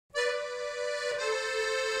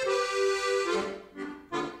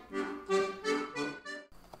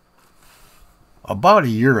About a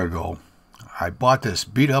year ago, I bought this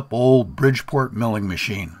beat-up old Bridgeport milling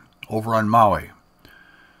machine over on Maui.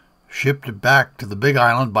 Shipped it back to the Big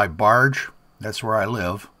Island by barge. That's where I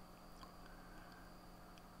live.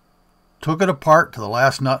 Took it apart to the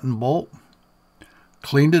last nut and bolt.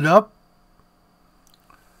 Cleaned it up.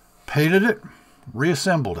 Painted it.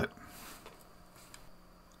 Reassembled it.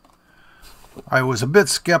 I was a bit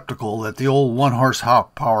skeptical that the old 1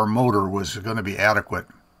 horsepower motor was going to be adequate.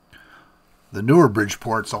 The newer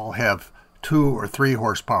Bridgeports all have 2 or 3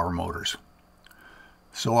 horsepower motors.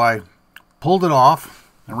 So I pulled it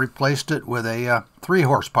off and replaced it with a 3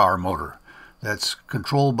 horsepower motor that's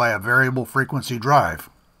controlled by a variable frequency drive.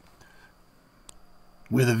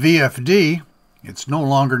 With a VFD, it's no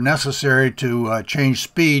longer necessary to change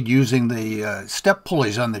speed using the step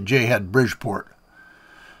pulleys on the J-head Bridgeport.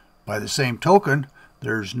 By the same token,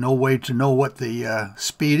 there's no way to know what the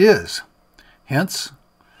speed is. Hence,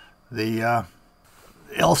 the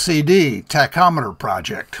LCD tachometer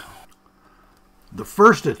project. The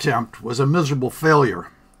first attempt was a miserable failure.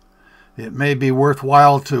 It may be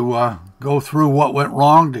worthwhile to go through what went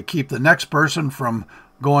wrong to keep the next person from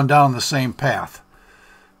going down the same path.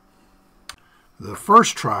 The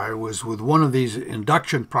first try was with one of these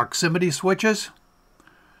induction proximity switches.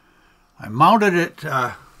 I mounted it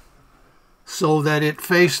so that it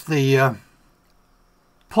faced the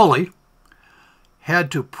pulley.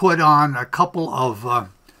 Had to put on a couple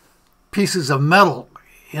of pieces of metal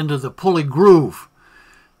into the pulley groove.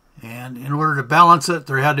 And in order to balance it,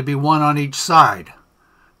 there had to be one on each side.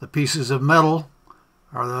 The pieces of metal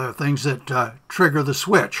are the things that trigger the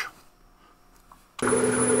switch.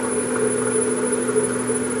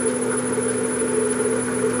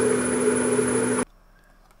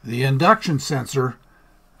 The induction sensor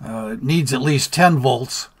needs at least 10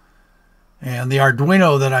 volts, and the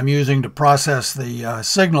Arduino that I'm using to process the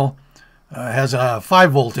signal has a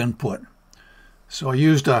 5 volt input. So I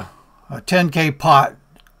used a 10K pot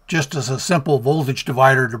just as a simple voltage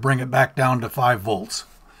divider to bring it back down to 5 volts.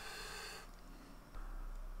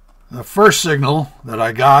 The first signal that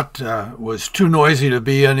I got was too noisy to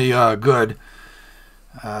be any good.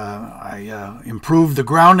 I improved the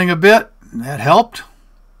grounding a bit, and that helped.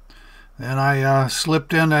 Then I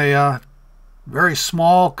slipped in a very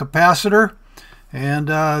small capacitor, and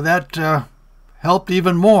that helped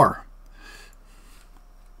even more.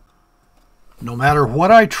 No matter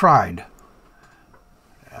what I tried,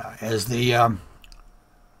 as the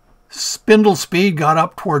spindle speed got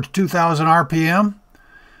up towards 2,000 RPM,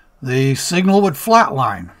 the signal would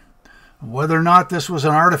flatline. Whether or not this was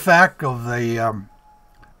an artifact of the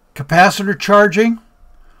capacitor charging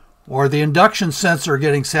or the induction sensor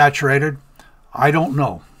getting saturated, I don't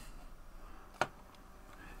know.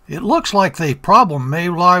 It looks like the problem may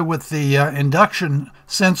lie with the induction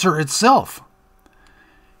sensor itself.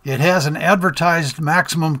 It has an advertised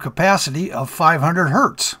maximum capacity of 500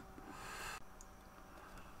 Hertz.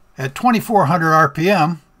 At 2400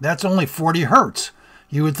 RPM, that's only 40 Hertz.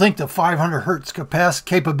 You would think the 500 Hertz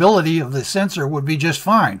capability of the sensor would be just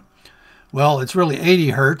fine. Well, it's really 80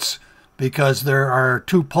 Hertz because there are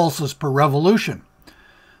 2 pulses per revolution.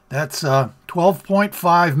 That's 12.5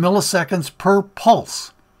 milliseconds per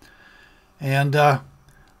pulse. And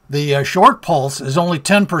the short pulse is only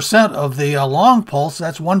 10% of the long pulse.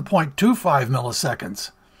 That's 1.25 milliseconds,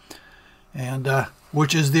 and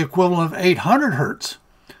which is the equivalent of 800 Hertz.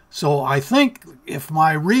 So I think if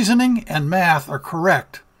my reasoning and math are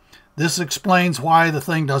correct, this explains why the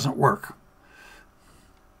thing doesn't work.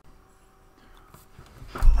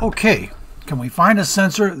 Okay, can we find a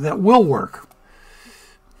sensor that will work?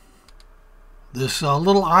 This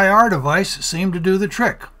little IR device seemed to do the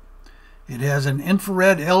trick. It has an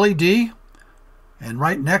infrared LED, and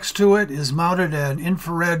right next to it is mounted an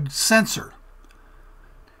infrared sensor.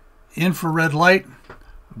 Infrared light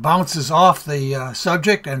bounces off the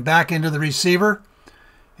subject and back into the receiver,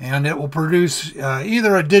 and it will produce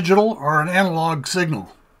either a digital or an analog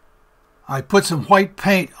signal. I put some white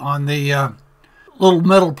paint on the little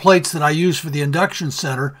metal plates that I use for the induction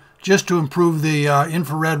center just to improve the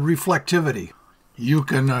infrared reflectivity. You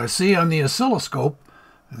can see on the oscilloscope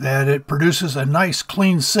that it produces a nice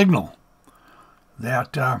clean signal.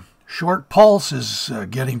 That short pulse is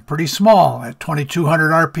getting pretty small at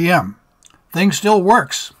 2200 RPM. Thing still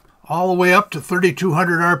works all the way up to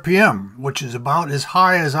 3200 RPM, which is about as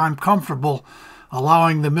high as I'm comfortable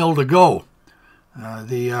allowing the mill to go.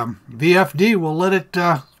 The VFD will let it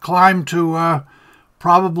climb to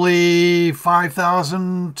probably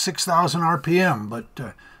 5,000, 6,000 RPM,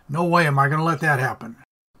 but no way am I going to let that happen.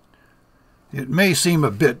 It may seem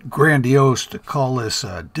a bit grandiose to call this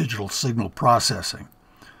digital signal processing,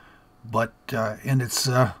 but in its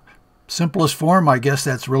simplest form, I guess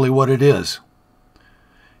that's really what it is.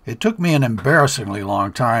 It took me an embarrassingly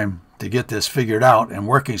long time to get this figured out and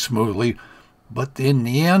working smoothly, but in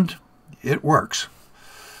the end, it works.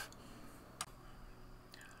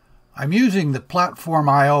 I'm using the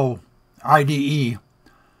Platform.io IDE.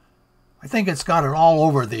 I think it's got it all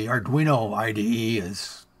over the Arduino IDE.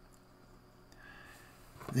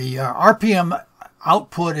 The RPM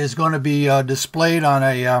output is going to be displayed on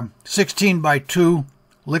a 16x2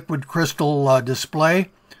 liquid crystal display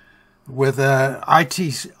with a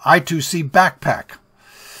I2C backpack.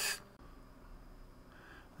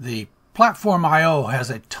 The Platform.io has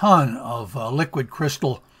a ton of liquid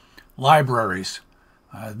crystal libraries.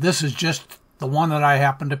 This is just the one that I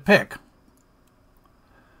happen to pick.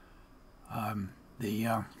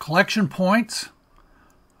 The collection points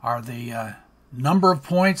are the number of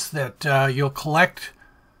points that you'll collect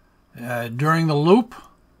during the loop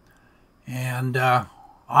and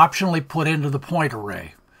optionally put into the point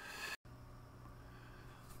array.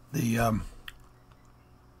 The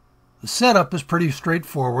setup is pretty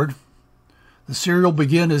straightforward. The serial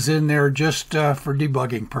begin is in there just for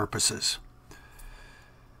debugging purposes.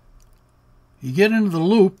 You get into the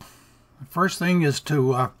loop. The first thing is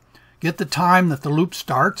to get the time that the loop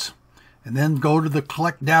starts, and then go to the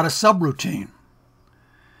collect data subroutine.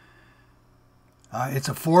 It's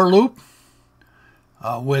a for loop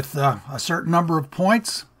with a certain number of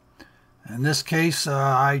points. In this case,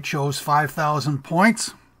 I chose 5,000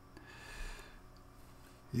 points.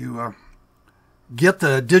 You get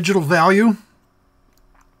the digital value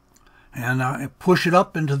and push it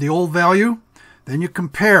up into the old value. Then you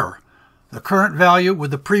compare the current value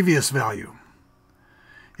with the previous value.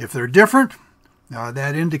 If they're different,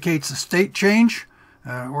 that indicates a state change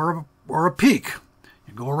or a peak.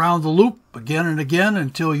 You go around the loop again and again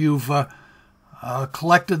until you've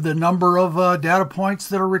collected the number of data points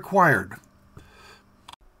that are required.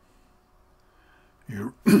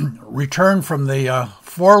 You return from the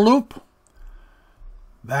for loop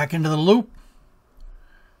back into the loop.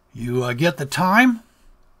 You get the time,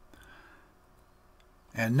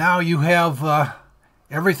 and now you have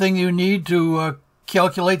everything you need to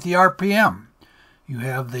calculate the RPM. You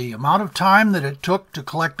have the amount of time that it took to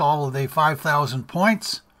collect all of the 5,000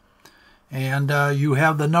 points, and you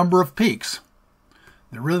have the number of peaks.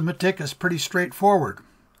 The arithmetic is pretty straightforward.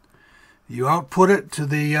 You output it to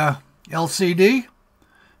the LCD,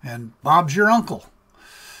 and Bob's your uncle.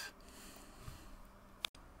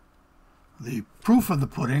 The proof of the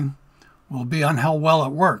pudding will be on how well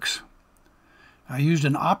it works. I used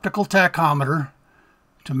an optical tachometer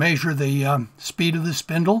to measure the speed of the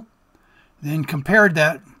spindle, then compared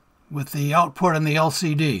that with the output on the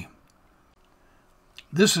LCD.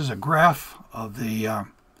 This is a graph of the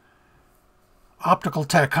optical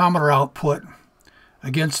tachometer output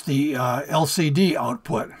against the LCD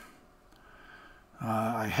output.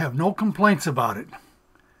 I have no complaints about it.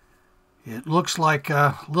 It looks like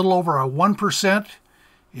a little over a 1%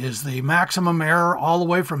 is the maximum error all the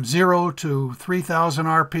way from 0 to 3,000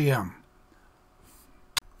 RPM.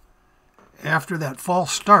 After that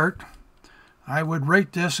false start, I would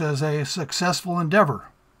rate this as a successful endeavor.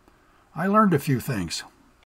 I learned a few things.